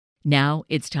Now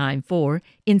it's time for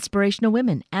Inspirational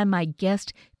Women and my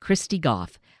guest, Christy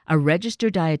Goff, a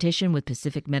registered dietitian with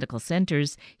Pacific Medical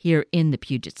Centers here in the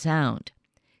Puget Sound.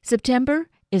 September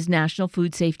is National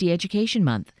Food Safety Education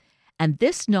Month, and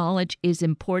this knowledge is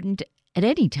important at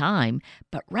any time,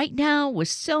 but right now, with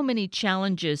so many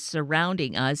challenges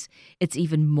surrounding us, it's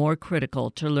even more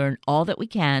critical to learn all that we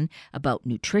can about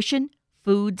nutrition,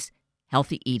 foods,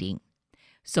 healthy eating.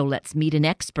 So let's meet an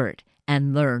expert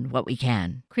and learn what we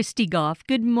can. Christy Goff,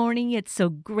 good morning. It's so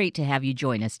great to have you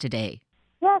join us today.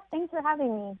 Yes, thanks for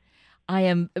having me. I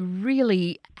am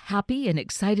really happy and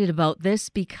excited about this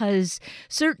because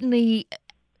certainly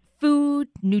food,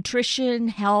 nutrition,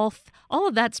 health, all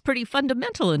of that's pretty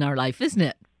fundamental in our life, isn't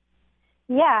it?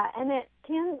 Yeah, and it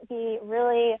can be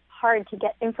really hard to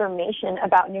get information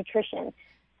about nutrition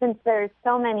since there's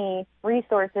so many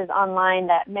resources online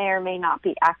that may or may not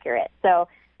be accurate. So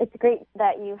it's great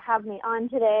that you have me on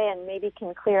today and maybe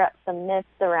can clear up some myths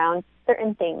around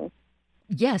certain things.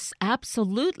 Yes,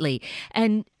 absolutely.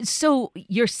 And so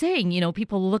you're saying,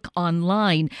 people look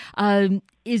online.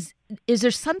 Is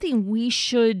there something we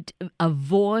should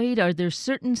avoid? Are there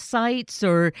certain sites,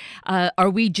 or are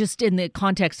we just in the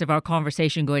context of our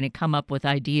conversation going to come up with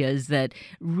ideas that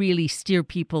really steer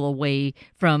people away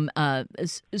from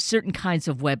certain kinds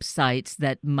of websites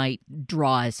that might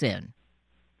draw us in?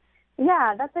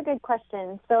 Yeah, that's a good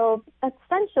question. So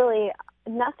essentially,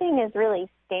 nothing is really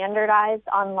standardized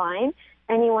online.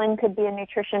 Anyone could be a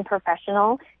nutrition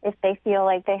professional if they feel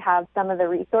like they have some of the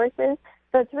resources.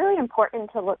 So it's really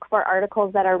important to look for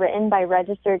articles that are written by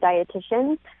registered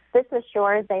dietitians. This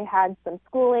assures they had some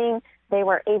schooling, they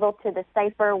were able to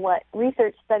decipher what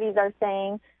research studies are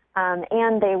saying,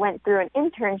 and they went through an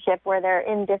internship where they're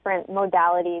in different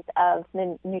modalities of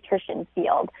the nutrition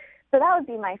field. So that would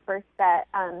be my first bet.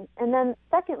 And then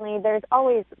secondly, there's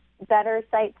always better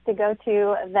sites to go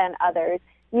to than others.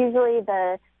 Usually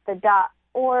the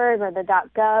 .org or the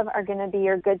 .gov are going to be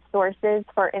your good sources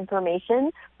for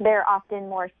information. They're often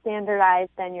more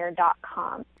standardized than your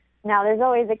 .com. Now, there's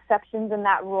always exceptions in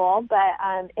that rule, but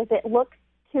if it looks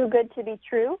too good to be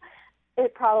true,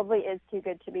 it probably is too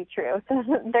good to be true. So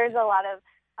there's a lot of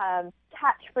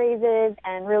catchphrases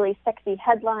and really sexy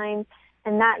headlines,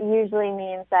 and that usually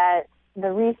means that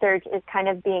the research is kind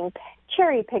of being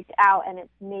cherry-picked out, and it's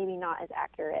maybe not as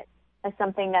accurate as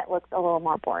something that looks a little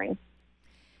more boring.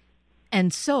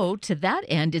 And so, to that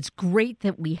end, it's great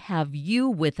that we have you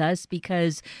with us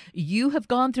because you have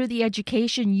gone through the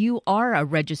education. You are a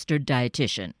registered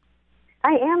dietitian.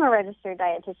 I am a registered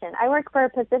dietitian. I work for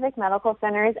Pacific Medical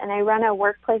Centers, and I run a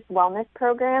workplace wellness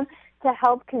program to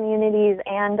help communities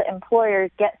and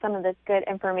employers get some of this good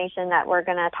information that we're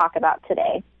going to talk about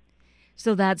today.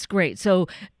 So that's great. So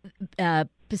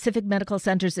Pacific Medical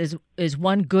Centers is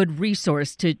one good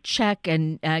resource to check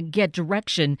and get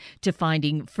direction to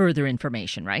finding further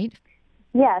information, right?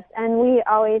 Yes, and we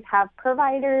always have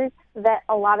providers that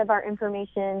a lot of our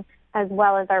information as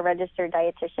well as our registered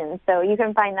dietitians. So you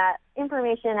can find that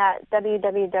information at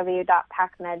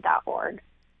www.pacmed.org.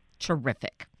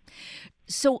 Terrific.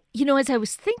 So, as I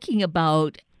was thinking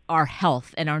about our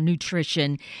health and our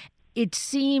nutrition, it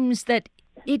seems that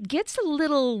it gets a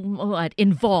little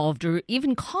involved or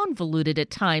even convoluted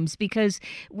at times because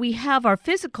we have our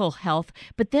physical health,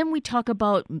 but then we talk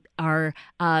about our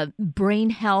brain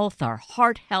health, our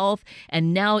heart health,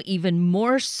 and now even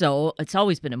more so, it's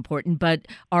always been important, but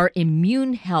our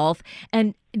immune health.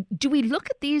 And do we look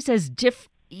at these as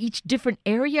each different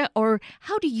area, or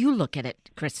how do you look at it,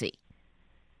 Chrissy?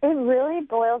 It really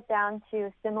boils down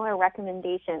to similar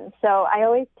recommendations. So I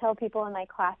always tell people in my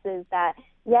classes that,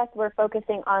 yes, we're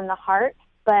focusing on the heart,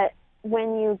 but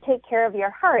when you take care of your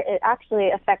heart, it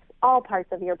actually affects all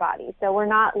parts of your body. So we're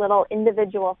not little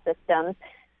individual systems.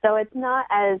 So it's not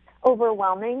as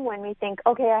overwhelming when we think,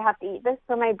 okay, I have to eat this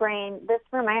for my brain, this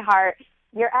for my heart.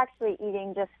 You're actually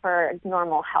eating just for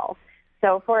normal health.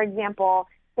 So, for example,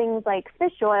 things like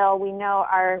fish oil we know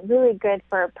are really good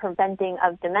for preventing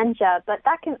of dementia, but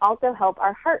that can also help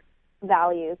our heart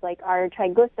values, like our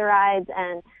triglycerides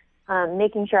and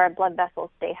making sure our blood vessels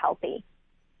stay healthy.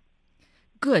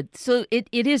 Good. So it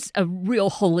is a real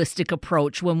holistic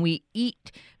approach. When we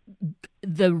eat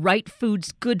the right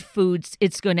foods, good foods,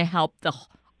 it's going to help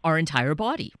our entire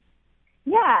body.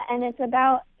 Yeah, and it's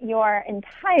about your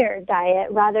entire diet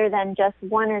rather than just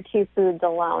one or two foods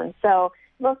alone. So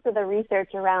most of the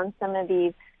research around some of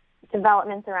these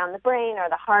developments around the brain or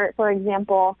the heart, for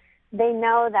example, they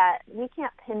know that we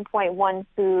can't pinpoint one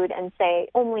food and say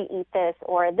only eat this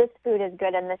or this food is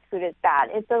good and this food is bad.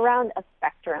 It's around a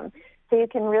spectrum. So you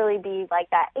can really be like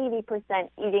that 80%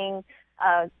 eating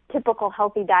a typical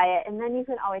healthy diet, and then you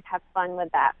can always have fun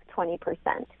with that 20%.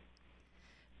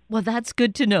 Well, that's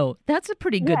good to know. That's a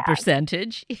pretty good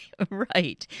percentage.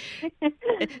 Right.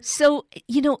 So,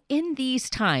 in these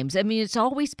times, I mean, it's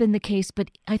always been the case,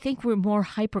 but I think we're more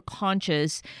hyper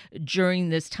conscious during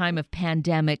this time of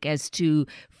pandemic as to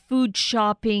food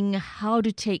shopping, how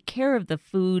to take care of the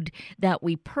food that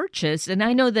we purchase. And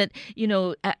I know that,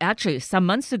 actually some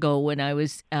months ago when I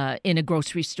was in a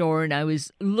grocery store and I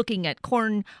was looking at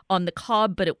corn on the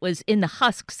cob, but it was in the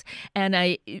husks. And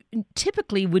I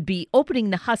typically would be opening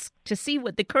the husk to see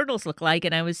what the kernels look like.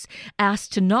 And I was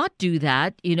asked to not do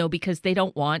that, because they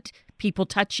don't want people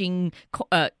touching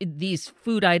these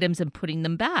food items and putting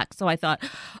them back. So I thought,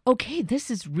 okay, this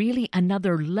is really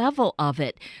another level of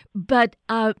it. But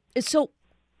so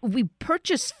we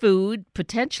purchase food,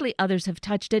 potentially others have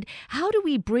touched it. How do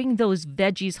we bring those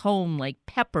veggies home, like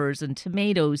peppers and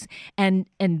tomatoes, and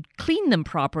clean them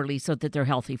properly so that they're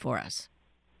healthy for us?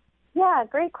 Yeah,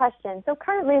 great question. So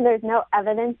currently there's no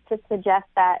evidence to suggest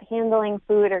that handling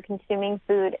food or consuming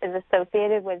food is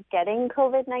associated with getting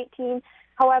COVID-19.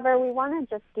 However, we want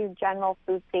to just do general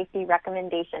food safety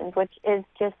recommendations, which is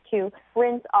just to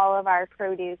rinse all of our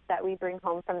produce that we bring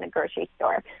home from the grocery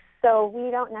store. So we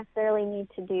don't necessarily need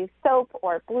to do soap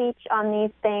or bleach on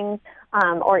these things,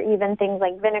 or even things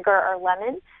like vinegar or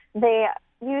lemon.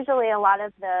 Usually a lot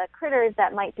of the critters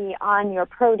that might be on your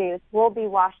produce will be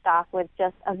washed off with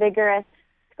just a vigorous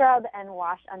scrub and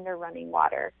wash under running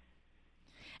water.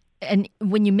 And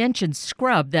when you mentioned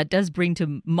scrub, that does bring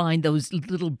to mind those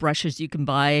little brushes you can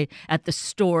buy at the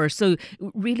store. So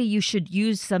really you should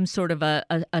use some sort of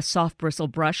a soft bristle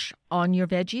brush on your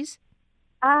veggies?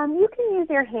 You can use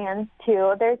your hands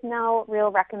too. There's no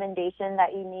real recommendation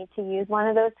that you need to use one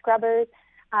of those scrubbers.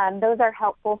 Those are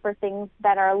helpful for things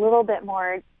that are a little bit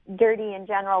more dirty in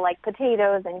general, like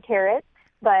potatoes and carrots.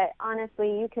 But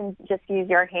honestly, you can just use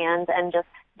your hands and just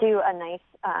do a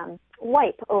nice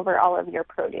wipe over all of your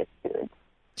produce foods.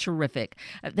 Terrific.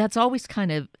 That's always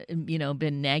kind of,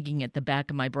 been nagging at the back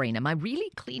of my brain. Am I really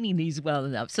cleaning these well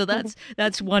enough? So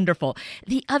that's wonderful.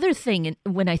 The other thing,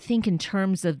 when I think in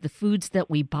terms of the foods that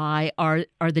we buy, are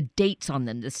the dates on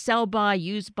them. The sell by,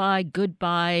 use by, good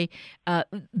by,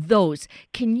 those.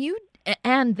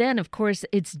 And then, of course,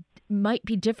 it's might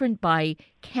be different by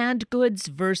canned goods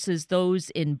versus those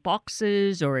in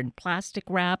boxes or in plastic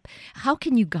wrap. How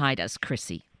can you guide us,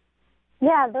 Chrissy?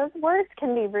 Yeah, those words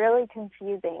can be really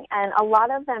confusing, and a lot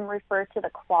of them refer to the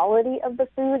quality of the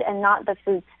food and not the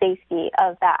food safety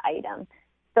of that item.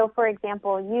 So, for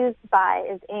example, used by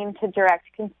is aimed to direct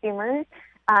consumers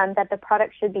that the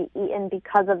product should be eaten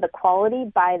because of the quality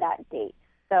by that date.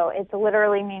 So it's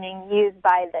literally meaning used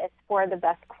by this for the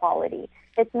best quality.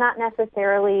 It's not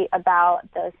necessarily about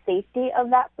the safety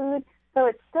of that food, so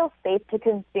it's still safe to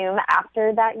consume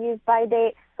after that use by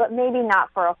date, but maybe not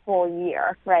for a whole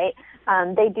year, right?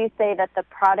 They do say that the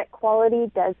product quality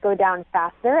does go down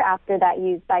faster after that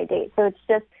use by date. So it's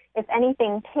just, if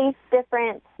anything tastes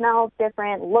different, smells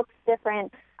different, looks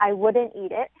different, I wouldn't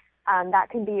eat it. That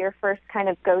can be your first kind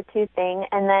of go-to thing.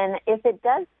 And then if it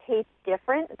does taste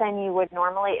different than you would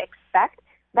normally expect,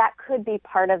 that could be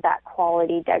part of that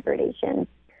quality degradation.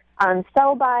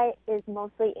 Sell-by is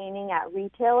mostly aiming at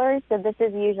retailers, so this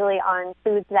is usually on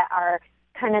foods that are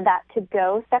kind of that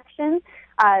to-go section,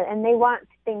 and they want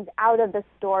things out of the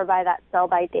store by that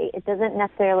sell-by date. It doesn't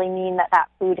necessarily mean that that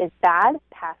food is bad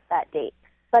past that date,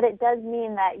 but it does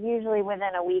mean that usually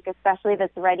within a week, especially if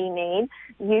it's ready-made,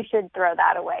 you should throw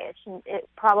that away. It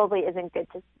probably isn't good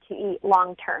to eat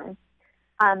long-term.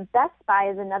 Best by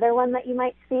is another one that you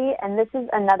might see, and this is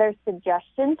another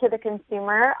suggestion to the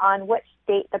consumer on which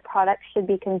date the product should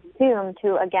be consumed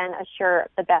to, again, assure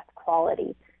the best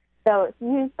quality. So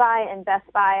use by and best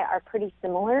by are pretty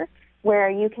similar,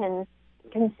 where you can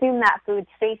consume that food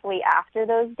safely after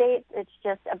those dates. It's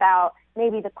just about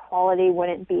maybe the quality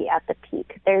wouldn't be at the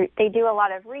peak. They do a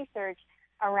lot of research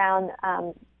around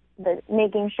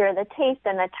making sure the taste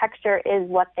and the texture is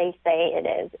what they say it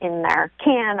is in their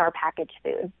can or packaged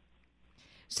food.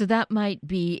 So that might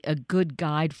be a good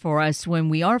guide for us when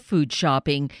we are food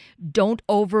shopping. Don't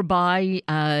overbuy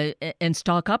and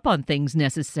stock up on things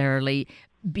necessarily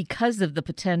because of the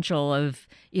potential of,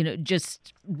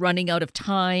 just running out of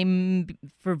time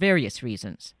for various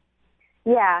reasons.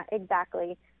 Yeah,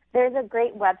 exactly. There's a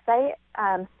great website,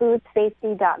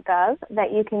 foodsafety.gov,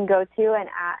 that you can go to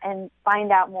and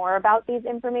find out more about these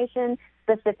information,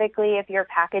 specifically if your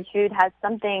packaged food has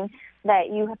something that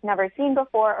you have never seen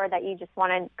before or that you just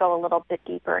want to go a little bit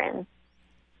deeper in.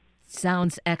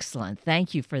 Sounds excellent.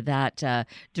 Thank you for that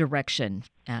direction,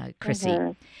 Chrissy.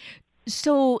 Mm-hmm.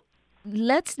 So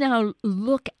let's now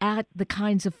look at the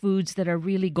kinds of foods that are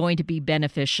really going to be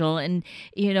beneficial. And,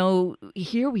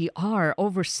 here we are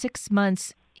over 6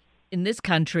 months in this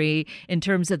country in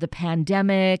terms of the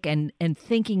pandemic and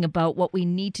thinking about what we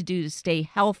need to do to stay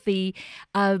healthy.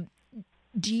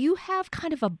 Do you have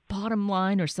kind of a bottom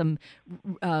line or some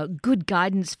good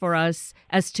guidance for us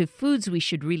as to foods we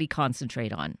should really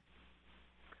concentrate on?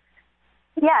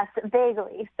 Yes,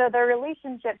 vaguely. So the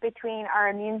relationship between our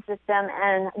immune system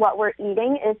and what we're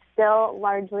eating is still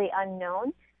largely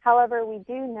unknown. However, we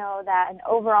do know that an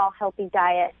overall healthy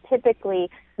diet typically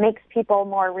makes people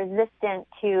more resistant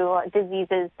to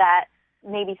diseases that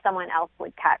maybe someone else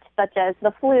would catch, such as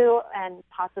the flu and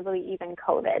possibly even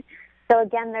COVID. So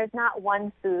again, there's not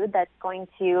one food that's going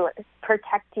to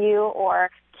protect you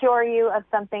or cure you of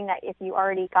something that if you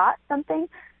already got something.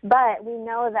 But we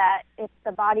know that if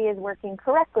the body is working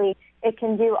correctly, it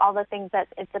can do all the things that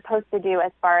it's supposed to do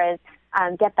as far as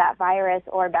get that virus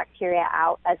or bacteria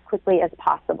out as quickly as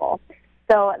possible.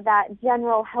 So that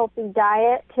general healthy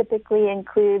diet typically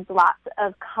includes lots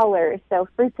of colors. So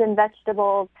fruits and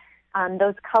vegetables,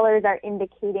 those colors are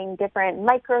indicating different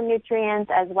micronutrients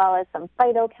as well as some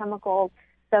phytochemicals.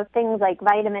 So things like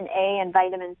vitamin A and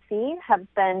vitamin C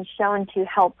have been shown to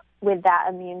help with that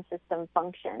immune system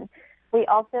function. We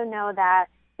also know that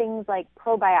things like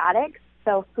probiotics,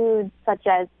 so foods such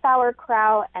as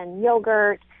sauerkraut and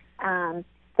yogurt,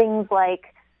 things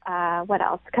like,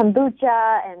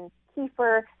 kombucha and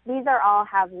kefir, these are all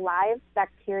have live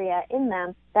bacteria in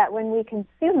them that when we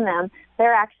consume them,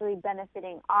 they're actually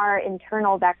benefiting our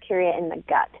internal bacteria in the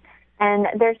gut. And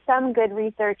there's some good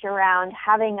research around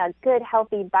having a good,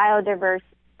 healthy, biodiverse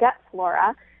gut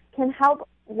flora can help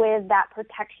with that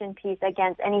protection piece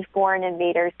against any foreign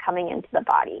invaders coming into the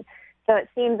body. So it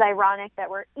seems ironic that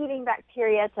we're eating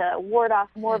bacteria to ward off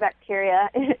more bacteria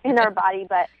in our body,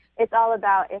 but it's all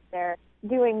about if they're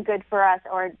doing good for us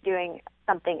or doing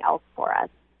something else for us.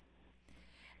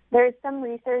 There's some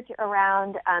research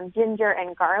around ginger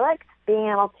and garlic being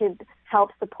able to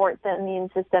help support the immune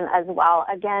system as well.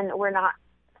 Again, we're not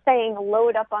saying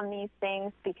load up on these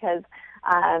things because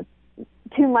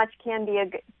too much can be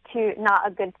not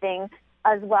a good thing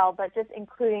as well, but just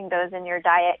including those in your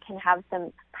diet can have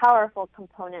some powerful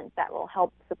components that will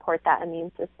help support that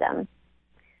immune system.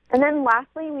 And then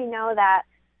lastly, we know that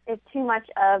if too much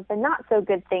of the not so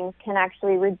good things can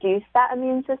actually reduce that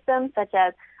immune system, such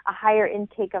as a higher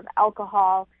intake of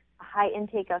alcohol, a high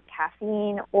intake of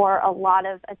caffeine, or a lot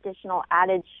of additional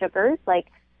added sugars like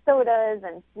sodas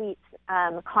and sweets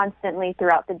constantly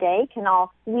throughout the day can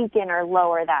all weaken or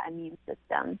lower that immune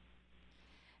system.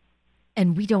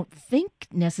 And we don't think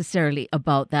necessarily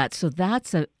about that. So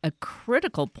that's a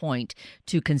critical point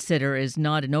to consider, is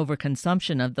not an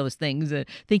overconsumption of those things,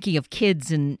 thinking of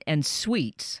kids and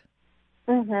sweets.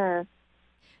 Mm-hmm.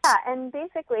 Yeah, and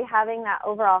basically having that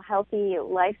overall healthy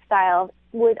lifestyle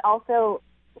would also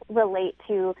relate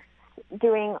to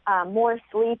doing more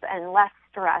sleep and less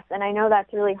stress. And I know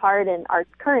that's really hard in our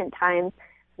current times,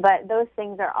 but those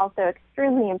things are also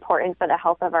extremely important for the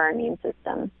health of our immune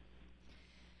system.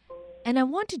 And I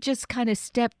want to just kind of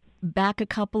step back a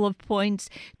couple of points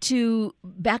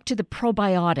back to the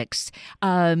probiotics.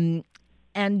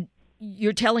 And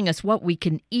you're telling us what we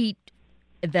can eat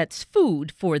that's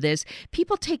food for this.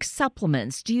 People take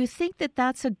supplements. Do you think that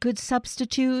that's a good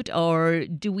substitute, or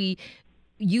do we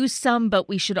use some, but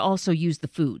we should also use the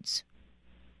foods?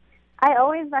 I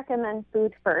always recommend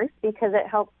food first because it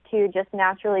helps to just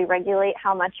naturally regulate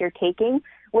how much you're taking.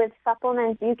 With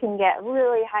supplements, you can get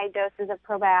really high doses of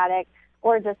probiotics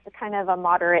or just kind of a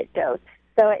moderate dose.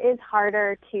 So it is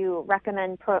harder to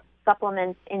recommend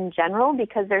supplements in general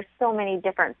because there's so many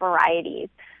different varieties.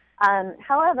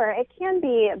 However, it can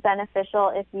be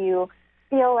beneficial if you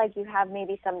feel like you have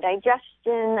maybe some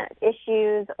digestion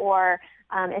issues or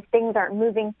if things aren't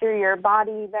moving through your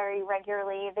body very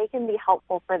regularly, they can be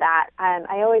helpful for that.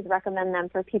 I always recommend them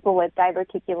for people with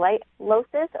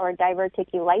diverticulosis or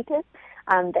diverticulitis,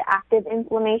 the active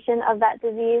inflammation of that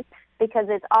disease, because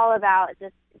it's all about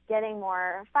just getting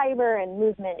more fiber and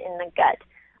movement in the gut.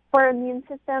 For immune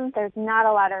system, there's not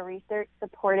a lot of research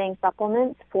supporting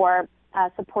supplements for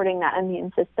supporting that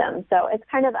immune system. So it's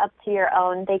kind of up to your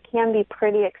own. They can be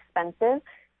pretty expensive.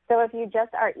 So if you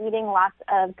just are eating lots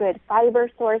of good fiber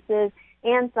sources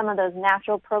and some of those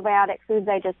natural probiotic foods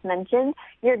I just mentioned,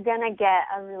 you're going to get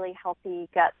a really healthy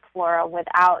gut flora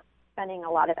without spending a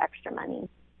lot of extra money.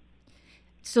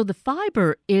 So the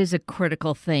fiber is a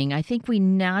critical thing. I think we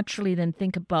naturally then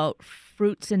think about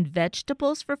fruits and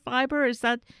vegetables for fiber. Is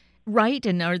that right?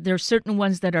 And are there certain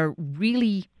ones that are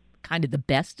really kind of the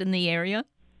best in the area?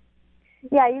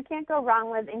 Yeah, you can't go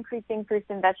wrong with increasing fruits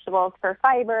and vegetables for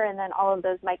fiber and then all of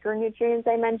those micronutrients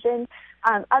I mentioned.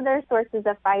 Other sources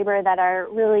of fiber that are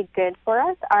really good for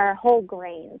us are whole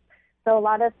grains. So a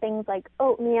lot of things like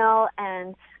oatmeal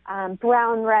and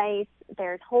brown rice,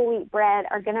 there's whole wheat bread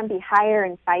are going to be higher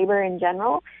in fiber in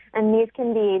general. And these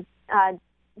can be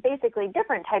basically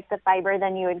different types of fiber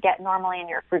than you would get normally in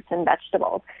your fruits and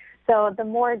vegetables. So the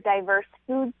more diverse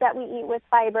foods that we eat with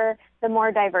fiber, the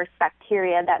more diverse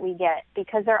bacteria that we get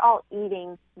because they're all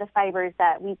eating the fibers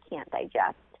that we can't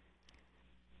digest.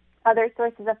 Other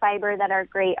sources of fiber that are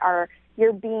great are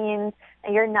your beans,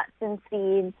 your nuts and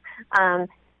seeds,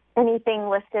 anything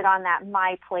listed on that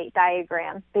My Plate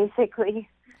diagram, basically.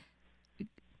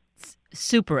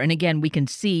 Super. And again, we can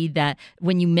see that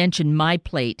when you mention My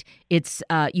Plate, it's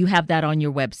you have that on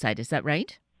your website. Is that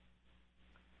right?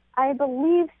 I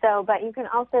believe so, but you can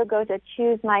also go to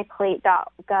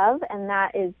choosemyplate.gov, and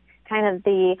that is kind of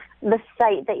the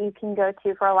site that you can go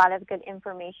to for a lot of good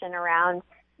information around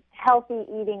healthy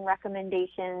eating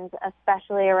recommendations,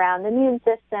 especially around the immune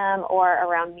system or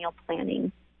around meal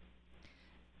planning.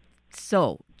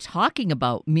 So, talking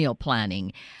about meal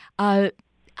planning,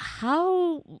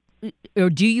 how or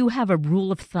do you have a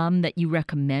rule of thumb that you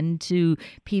recommend to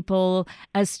people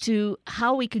as to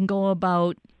how we can go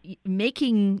about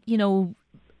making,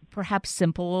 perhaps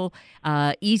simple,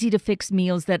 easy to fix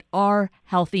meals that are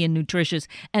healthy and nutritious?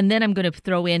 And then I'm going to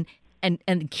throw in,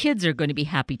 and kids are going to be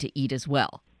happy to eat as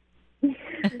well.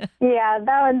 Yeah,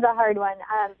 that one's a hard one.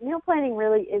 Meal planning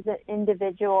really is an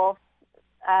individual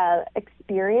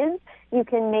experience. You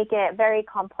can make it very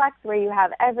complex where you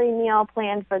have every meal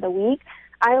planned for the week.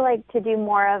 I like to do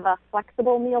more of a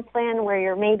flexible meal plan where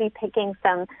you're maybe picking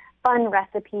some fun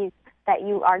recipes that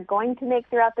you are going to make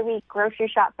throughout the week, grocery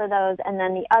shop for those, and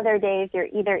then the other days you're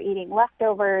either eating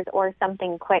leftovers or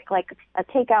something quick like a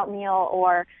takeout meal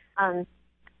or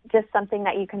just something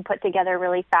that you can put together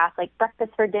really fast, like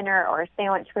breakfast for dinner or a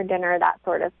sandwich for dinner, that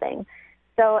sort of thing.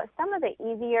 So some of the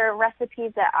easier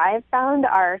recipes that I've found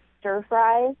are stir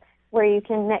fries, where you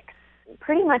can mix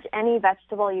pretty much any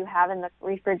vegetable you have in the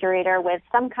refrigerator with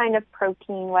some kind of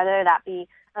protein, whether that be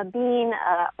a bean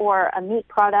or a meat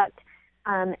product.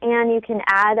 And you can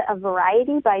add a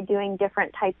variety by doing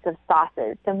different types of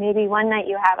sauces. So maybe one night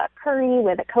you have a curry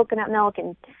with a coconut milk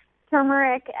and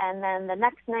turmeric, and then the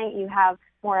next night you have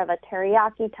more of a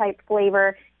teriyaki type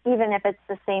flavor. Even if it's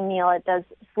the same meal, it does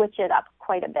switch it up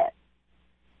quite a bit.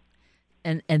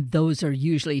 And those are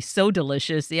usually so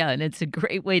delicious. Yeah, and it's a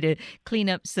great way to clean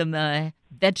up some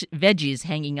veggies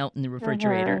hanging out in the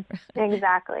refrigerator. Mm-hmm.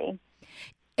 Exactly.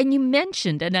 And you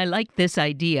mentioned, and I like this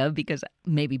idea because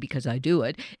I do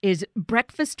it, is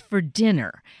breakfast for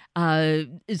dinner.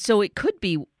 So it could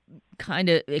be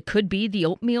it could be the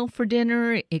oatmeal for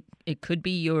dinner. It could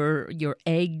be your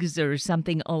eggs or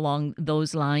something along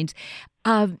those lines.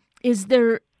 Is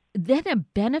there then a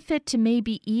benefit to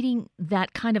maybe eating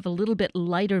that kind of a little bit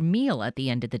lighter meal at the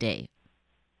end of the day?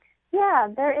 Yeah,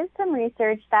 there is some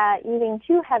research that eating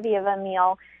too heavy of a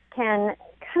meal can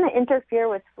kind of interfere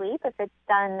with sleep if it's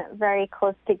done very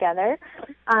close together.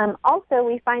 Also,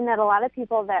 we find that a lot of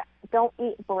people that don't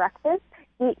eat breakfast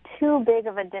eat too big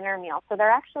of a dinner meal. So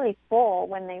they're actually full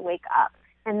when they wake up.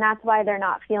 And that's why they're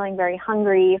not feeling very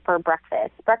hungry for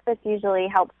breakfast. Breakfast usually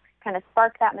helps kind of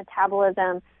spark that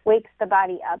metabolism, wakes the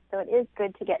body up. So it is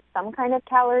good to get some kind of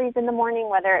calories in the morning,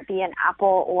 whether it be an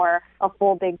apple or a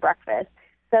full big breakfast.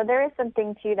 So there is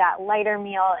something to that lighter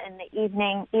meal in the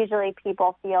evening. Usually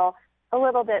people feel a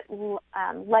little bit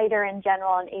lighter in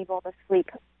general and able to sleep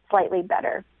slightly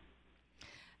better.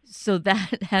 So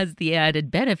that has the added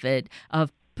benefit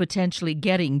of potentially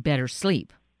getting better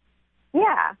sleep.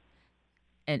 Yeah.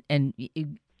 And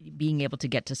being able to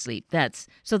get to sleep. That's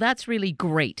really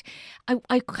great.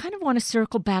 I kind of want to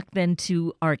circle back then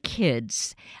to our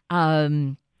kids.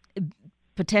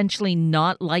 Potentially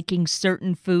not liking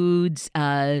certain foods,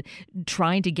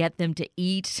 trying to get them to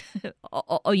eat,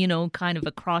 kind of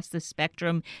across the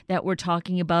spectrum that we're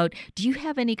talking about. Do you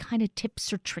have any kind of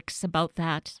tips or tricks about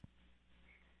that?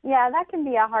 Yeah, that can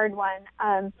be a hard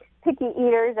one. Picky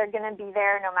eaters are going to be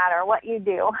there no matter what you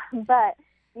do, but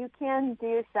you can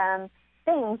do some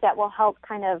things that will help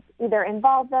kind of either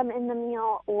involve them in the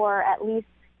meal or at least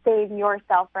save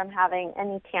yourself from having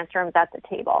any tantrums at the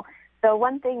table. So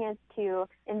one thing is to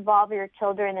involve your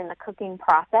children in the cooking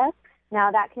process.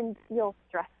 Now that can feel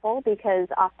stressful because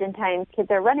oftentimes kids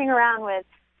are running around with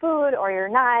food or your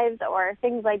knives or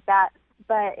things like that.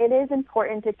 But it is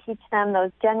important to teach them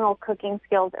those general cooking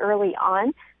skills early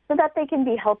on so that they can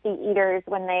be healthy eaters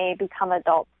when they become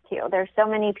adults too. There's so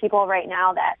many people right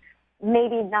now that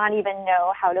maybe not even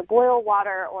know how to boil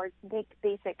water or make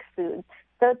basic foods.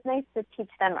 So it's nice to teach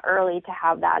them early to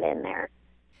have that in there.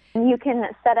 And you can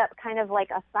set up kind of like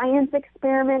a science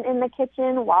experiment in the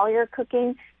kitchen while you're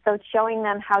cooking. So it's showing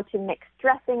them how to mix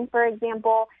dressing, for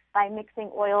example, by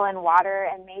mixing oil and water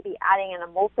and maybe adding an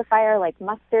emulsifier like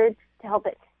mustard to help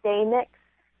it stay mixed.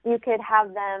 You could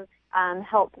have them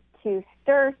help to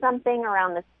stir something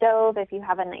around the stove if you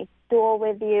have a nice stool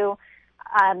with you.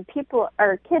 People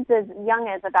or kids as young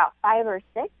as about 5 or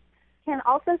 6 can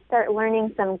also start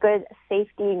learning some good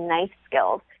safety knife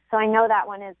skills. So I know that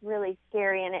one is really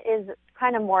scary, and it is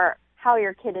kind of more how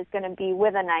your kid is going to be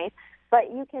with a knife.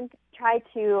 But you can try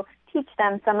to teach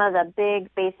them some of the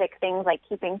big basic things like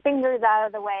keeping fingers out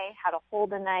of the way, how to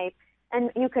hold a knife.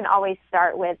 And you can always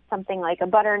start with something like a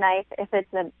butter knife if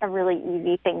it's a really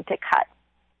easy thing to cut.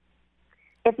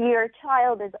 If your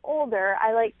child is older,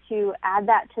 I like to add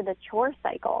that to the chore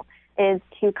cycle, is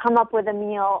to come up with a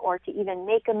meal or to even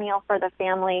make a meal for the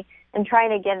family and try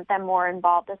to get them more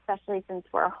involved, especially since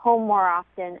we're home more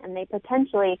often and they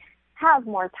potentially have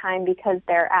more time because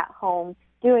they're at home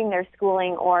doing their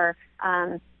schooling or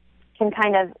can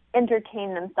kind of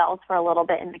entertain themselves for a little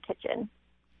bit in the kitchen.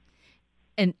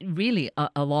 And really,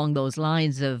 along those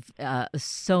lines of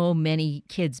so many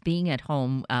kids being at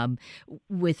home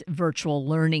with virtual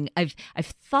learning, I've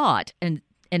thought, and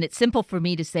it's simple for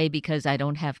me to say because I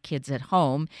don't have kids at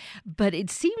home, but it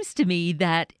seems to me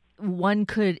that one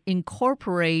could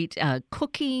incorporate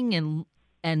cooking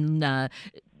and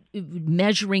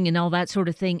measuring and all that sort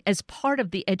of thing as part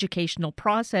of the educational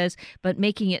process, but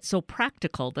making it so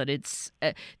practical that it's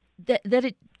that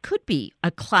it could be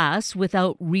a class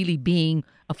without really being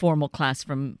a formal class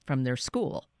from their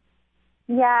school.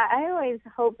 Yeah, I always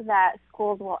hope that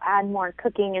schools will add more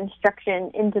cooking instruction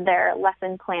into their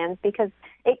lesson plans because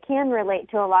it can relate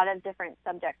to a lot of different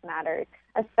subject matters,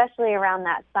 especially around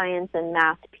that science and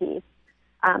math piece.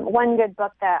 One good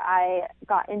book that I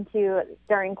got into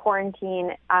during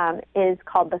quarantine is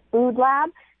called The Food Lab.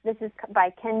 This is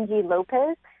by Kenji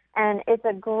Lopez. And it's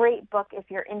a great book if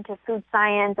you're into food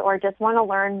science or just want to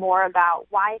learn more about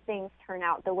why things turn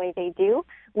out the way they do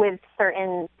with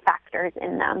certain factors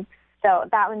in them. So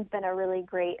that one's been a really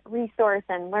great resource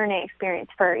and learning experience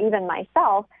for even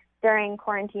myself during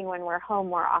quarantine when we're home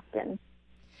more often.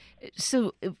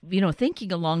 So,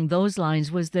 thinking along those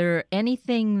lines, was there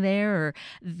anything there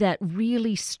that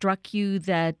really struck you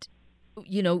that,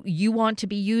 you want to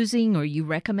be using or you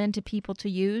recommend to people to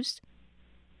use?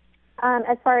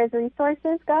 As far as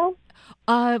resources go?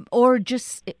 Or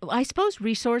just, I suppose,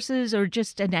 resources or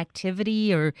just an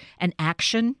activity or an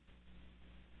action?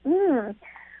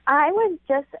 I would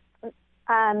just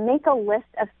make a list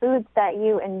of foods that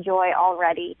you enjoy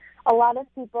already. A lot of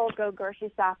people go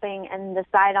grocery shopping and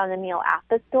decide on a meal at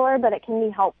the store, but it can be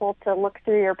helpful to look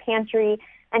through your pantry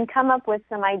and come up with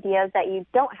some ideas that you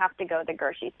don't have to go to the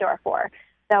grocery store for.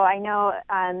 So I know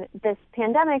this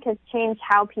pandemic has changed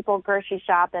how people grocery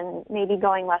shop and maybe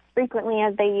going less frequently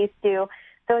as they used to.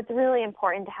 So it's really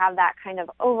important to have that kind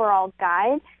of overall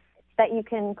guide that you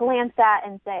can glance at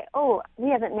and say, oh, we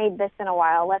haven't made this in a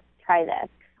while, let's try this.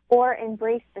 Or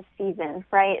embrace the season,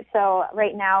 right? So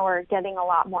right now we're getting a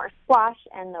lot more squash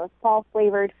and those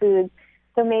fall-flavored foods.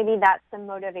 So maybe that's some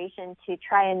motivation to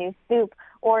try a new soup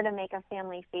or to make a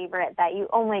family favorite that you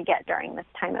only get during this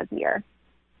time of year.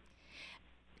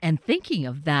 And thinking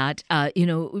of that,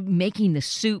 making the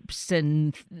soups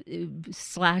and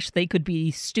 / they could be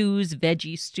stews,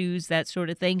 veggie stews, that sort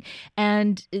of thing,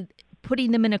 and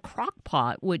putting them in a crock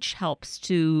pot, which helps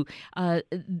to,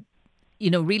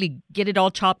 really get it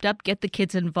all chopped up, get the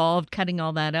kids involved, cutting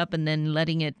all that up, and then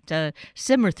letting it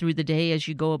simmer through the day as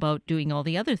you go about doing all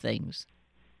the other things.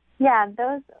 Yeah,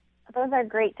 those are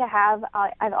great to have.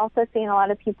 I've also seen a lot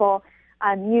of people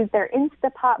use their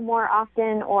Instapot more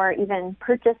often or even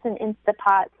purchase an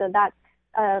Instapot. So that's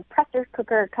a pressure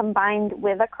cooker combined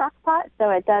with a crock pot. So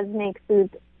it does make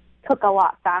foods cook a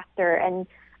lot faster. And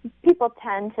people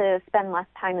tend to spend less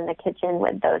time in the kitchen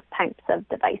with those types of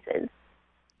devices.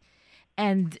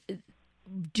 And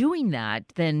doing that,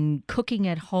 then cooking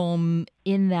at home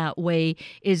in that way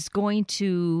is going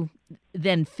to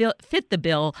then fit the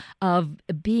bill of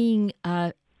being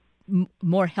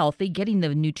more healthy, getting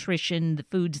the nutrition, the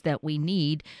foods that we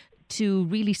need to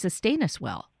really sustain us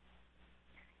well.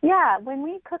 Yeah, when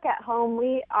we cook at home,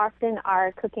 we often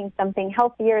are cooking something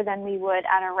healthier than we would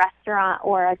at a restaurant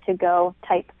or a to-go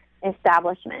type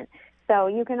establishment. So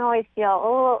you can always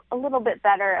feel a little bit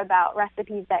better about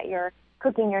recipes that you're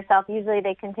cooking yourself. Usually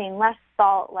they contain less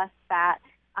salt, less fat,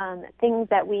 things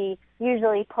that we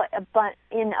usually put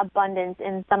in abundance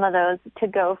in some of those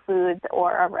to-go foods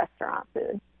or a restaurant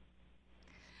food.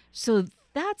 So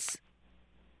that's,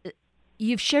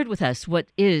 You've shared with us what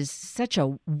is such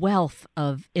a wealth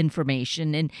of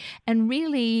information, and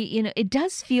really, it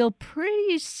does feel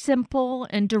pretty simple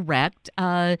and direct.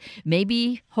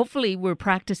 Maybe, hopefully, we're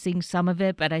practicing some of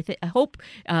it, but I hope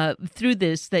through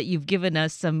this that you've given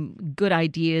us some good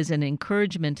ideas and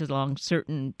encouragement along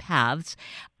certain paths.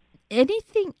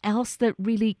 Anything else that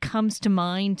really comes to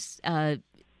mind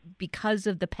because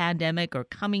of the pandemic or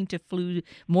coming to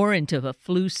more into a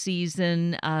flu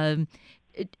season?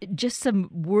 Just some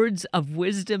words of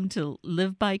wisdom to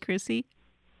live by, Chrissy?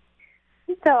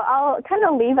 So I'll kind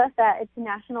of leave us at it's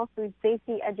National Food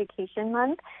Safety Education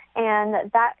Month,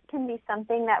 and that can be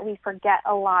something that we forget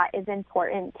a lot is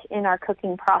important in our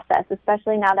cooking process,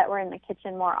 especially now that we're in the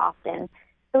kitchen more often.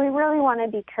 So we really want to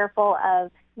be careful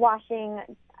of washing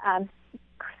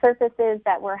surfaces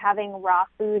that we're having raw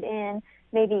food in,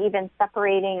 maybe even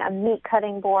separating a meat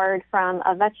cutting board from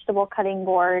a vegetable cutting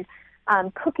board,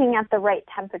 cooking at the right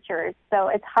temperatures. So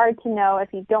it's hard to know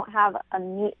if you don't have a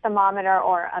meat thermometer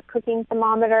or a cooking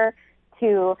thermometer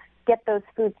to get those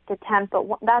foods to temp. But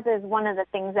that is one of the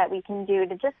things that we can do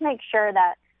to just make sure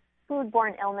that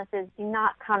foodborne illnesses do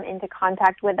not come into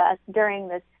contact with us during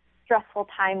this stressful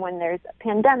time when there's a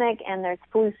pandemic and there's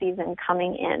flu season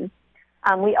coming in.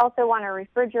 We also want to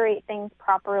refrigerate things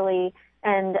properly,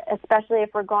 and especially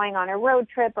if we're going on a road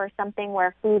trip or something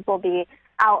where food will be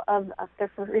out of the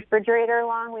refrigerator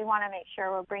long, we want to make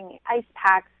sure we're bringing ice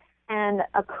packs and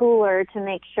a cooler to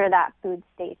make sure that food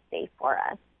stays safe for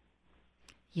us.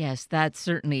 Yes, that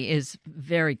certainly is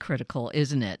very critical,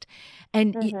 isn't it?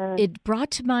 And it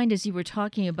brought to mind as you were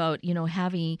talking about,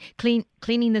 having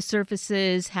cleaning the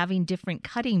surfaces, having different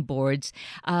cutting boards,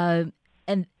 and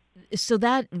so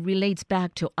that relates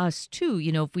back to us too.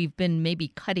 If we've been maybe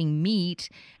cutting meat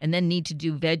and then need to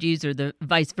do veggies or the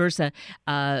vice versa,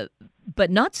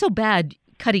 but not so bad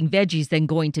cutting veggies than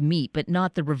going to meat, but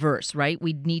not the reverse, right?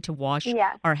 We'd need to wash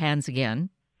our hands again.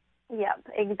 Yep,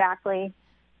 exactly.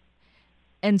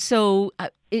 And so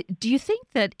do you think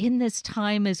that in this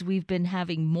time, as we've been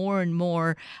having more and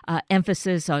more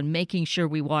emphasis on making sure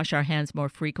we wash our hands more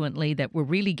frequently, that we're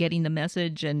really getting the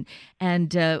message and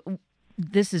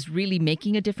this is really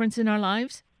making a difference in our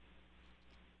lives?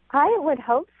 I would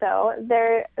hope so.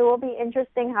 It will be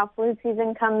interesting how flu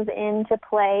season comes into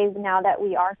play now that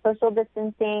we are social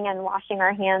distancing and washing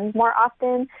our hands more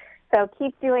often. So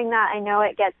keep doing that. I know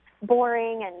it gets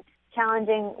boring and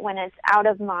challenging when it's out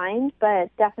of mind, but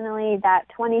definitely that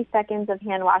 20 seconds of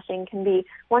hand washing can be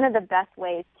one of the best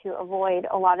ways to avoid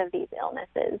a lot of these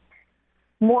illnesses,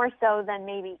 more so than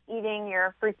maybe eating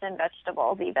your fruits and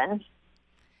vegetables even.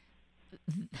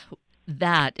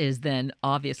 That is then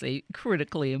obviously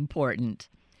critically important.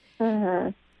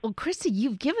 Mm-hmm. Well, Chrissy,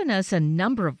 you've given us a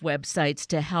number of websites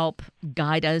to help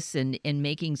guide us in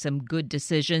making some good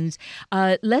decisions.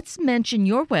 Let's mention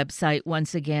your website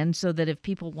once again so that if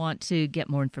people want to get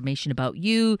more information about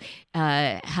you,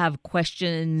 have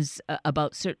questions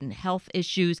about certain health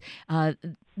issues,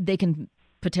 they can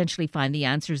potentially find the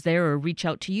answers there or reach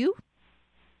out to you.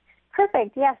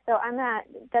 Perfect. Yes. So I'm at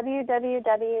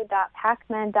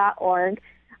www.pacmed.org.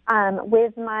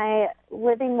 With my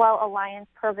Living Well Alliance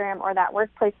program or that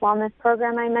workplace wellness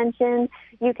program I mentioned,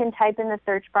 you can type in the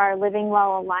search bar Living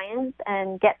Well Alliance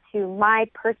and get to my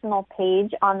personal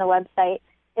page on the website.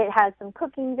 It has some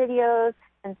cooking videos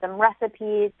and some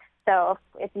recipes. So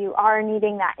if you are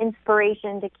needing that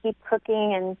inspiration to keep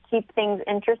cooking and keep things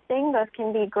interesting, those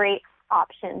can be great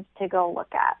options to go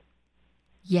look at.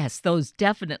 Yes, those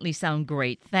definitely sound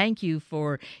great. Thank you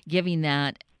for giving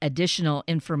that additional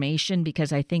information,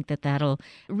 because I think that that'll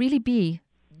really be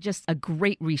just a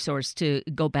great resource to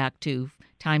go back to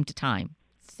time.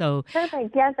 So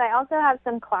perfect. Yes, I also have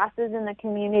some classes in the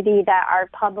community that are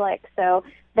public. So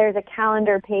there's a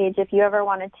calendar page if you ever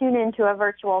want to tune into a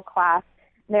virtual class.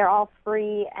 They're all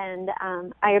free, and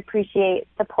I appreciate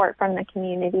support from the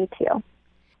community too.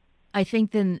 I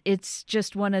think then it's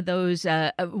just one of those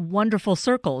wonderful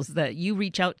circles that you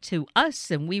reach out to us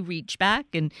and we reach back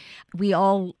and we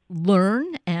all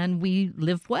learn and we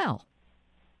live well.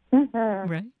 Mm-hmm.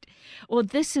 Right? Well,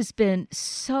 this has been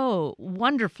so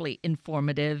wonderfully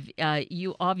informative.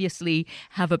 You obviously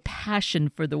have a passion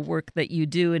for the work that you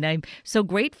do, and I'm so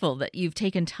grateful that you've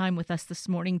taken time with us this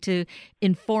morning to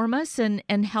inform us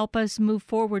and help us move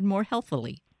forward more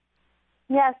healthily.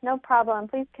 Yes, no problem.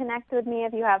 Please connect with me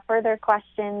if you have further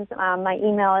questions. My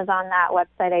email is on that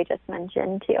website I just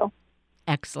mentioned, too.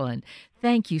 Excellent.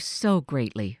 Thank you so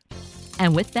greatly.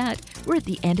 And with that, we're at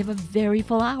the end of a very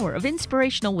full hour of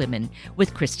Inspirational Women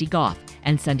with Christy Goff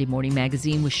and Sunday Morning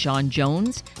Magazine with Sean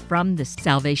Jones from the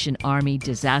Salvation Army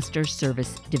Disaster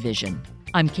Service Division.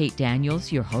 I'm Kate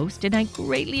Daniels, your host, and I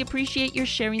greatly appreciate your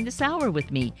sharing this hour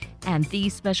with me and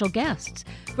these special guests.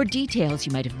 For details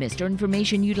you might have missed or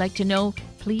information you'd like to know,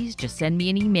 please just send me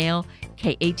an email,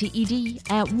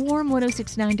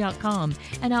 kated@warm1069.com,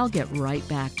 and I'll get right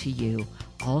back to you.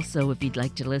 Also, if you'd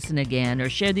like to listen again or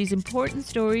share these important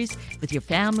stories with your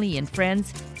family and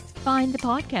friends, find the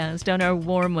podcast on our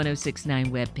Warm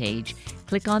 1069 webpage.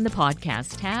 Click on the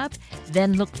podcast tab,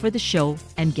 then look for the show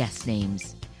and guest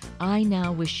names. I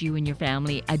now wish you and your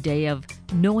family a day of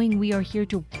knowing we are here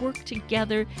to work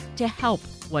together to help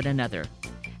one another.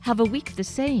 Have a week the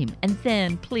same, and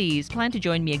then please plan to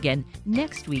join me again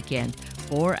next weekend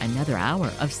for another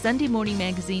hour of Sunday Morning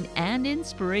Magazine and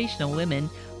Inspirational Women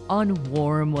on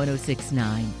Warm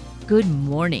 1069. Good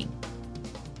morning.